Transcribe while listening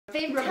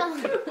Babe, tell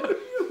him.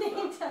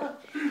 Babe, tell him.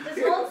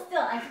 Just hold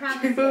still, I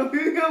promise you.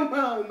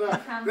 No. I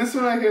promise. This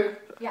one I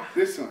get. Yeah.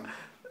 This one.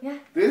 Yeah.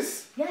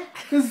 This? Yeah.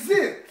 This is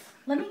it.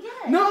 Let me get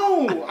it.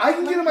 No, I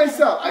can get it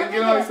myself. I can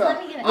get it myself.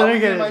 Let me get it. Let me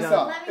get it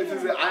myself. Let me get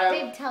it.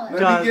 Babe, tell him.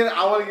 Let me get it.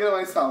 I want to get it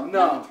myself.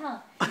 No.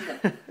 Let me tell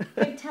him.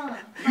 Babe, tell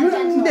him. How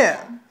gentle I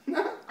am.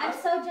 I'm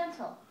so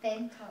gentle.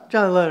 Babe, tell him.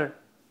 John, let her.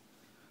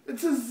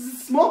 It's a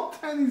small,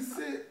 tiny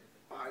sit.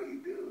 Why are you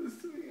doing this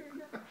to me right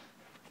now?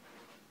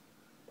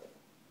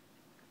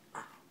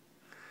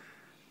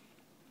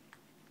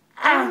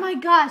 Oh my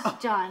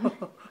gosh, John.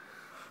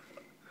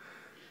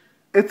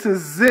 It's a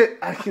zit.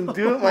 I can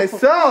do it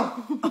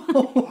myself.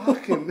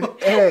 Fucking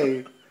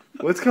A.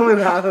 What's coming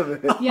out of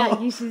it? Yeah,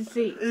 you should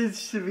see. It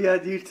should be on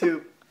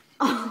YouTube.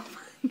 Oh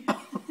my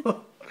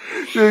god.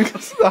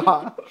 Dude,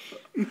 stop.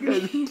 You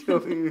guys are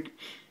killing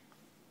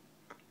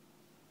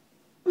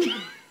me.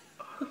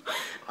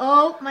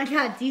 Oh my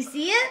god, do you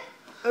see it?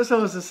 That's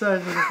almost the size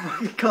of the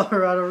fucking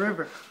Colorado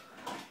River.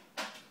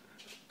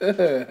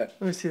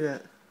 Let me see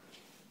that.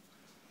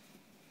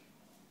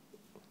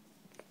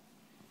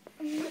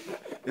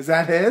 Is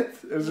that it?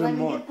 Or is there Let me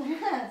more? get the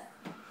rest.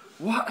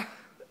 What?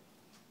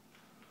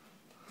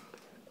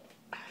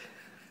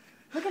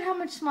 Look at how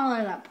much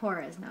smaller that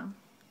pore is now.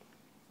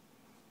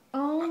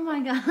 Oh my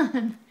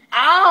god.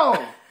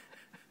 Ow!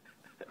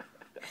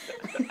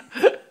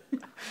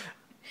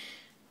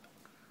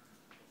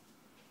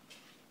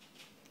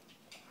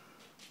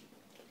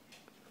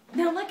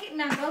 Now look at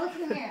go look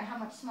in the mirror how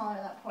much smaller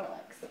that pore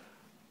looks.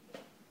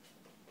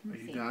 Are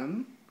you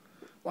done?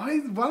 Why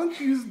don't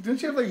you use,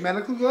 don't you have like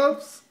medical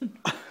gloves?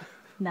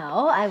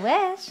 No, I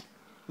wish.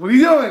 What are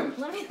you doing?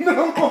 Let me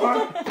No more.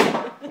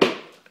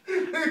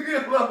 Leave me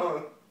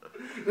alone.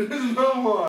 There's no more.